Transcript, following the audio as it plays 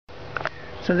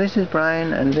So this is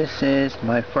Brian, and this is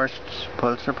my first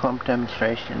pulsar pump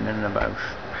demonstration in about,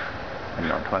 I don't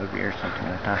know, 12 years, something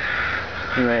like that.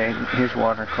 Anyway, here's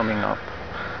water coming up,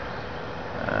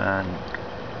 and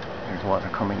here's water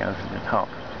coming out of the top.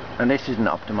 And this isn't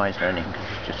optimized or anything, because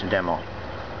it's just a demo.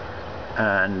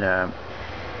 And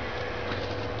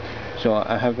so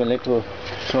I have a little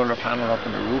solar panel up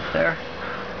on the roof there.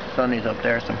 The sun is up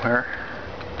there somewhere,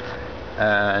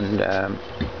 and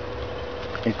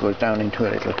it goes down into a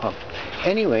little pump.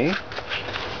 Anyway,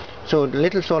 so the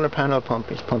little solar panel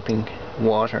pump is pumping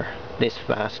water this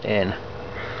fast in,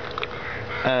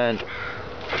 and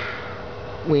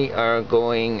we are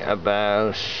going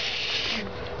about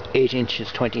 8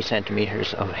 inches 20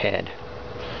 centimeters of head,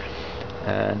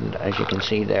 and as you can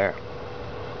see there,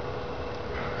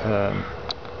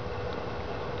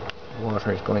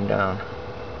 water is going down,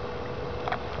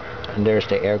 and there's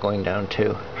the air going down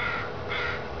too.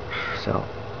 So,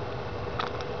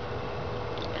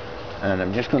 and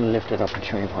I'm just going to lift it up and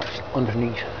show you what's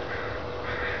underneath if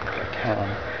I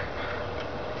can.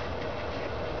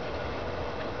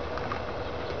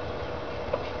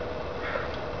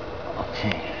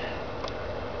 Okay,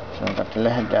 so I've got to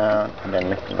let it down and then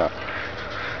lift it up,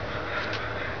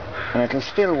 and it'll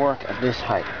still work at this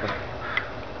height, but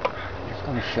I'm just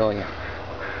going to show you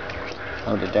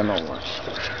how the demo works.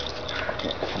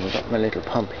 Okay, so we've got my little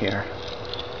pump here,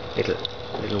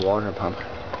 little water pump,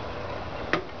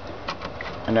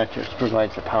 and that just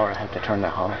provides the power. I have to turn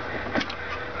that off,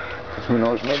 because who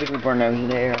knows, maybe it'll burn out in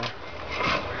the air.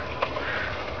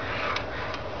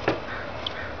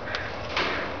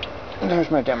 And there's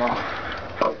my demo.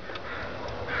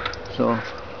 So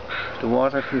the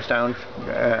water comes down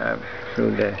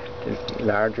through the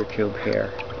larger tube here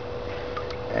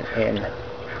and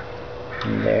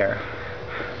in there,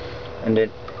 and the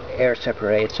air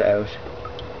separates out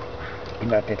in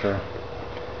that little,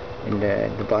 in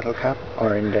the bottle cap,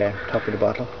 or in the top of the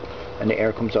bottle, and the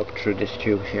air comes up through this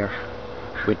tube here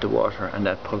with the water, and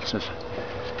that pulses.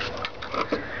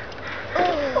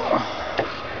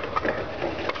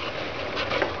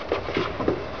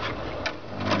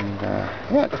 And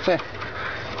yeah, that's it.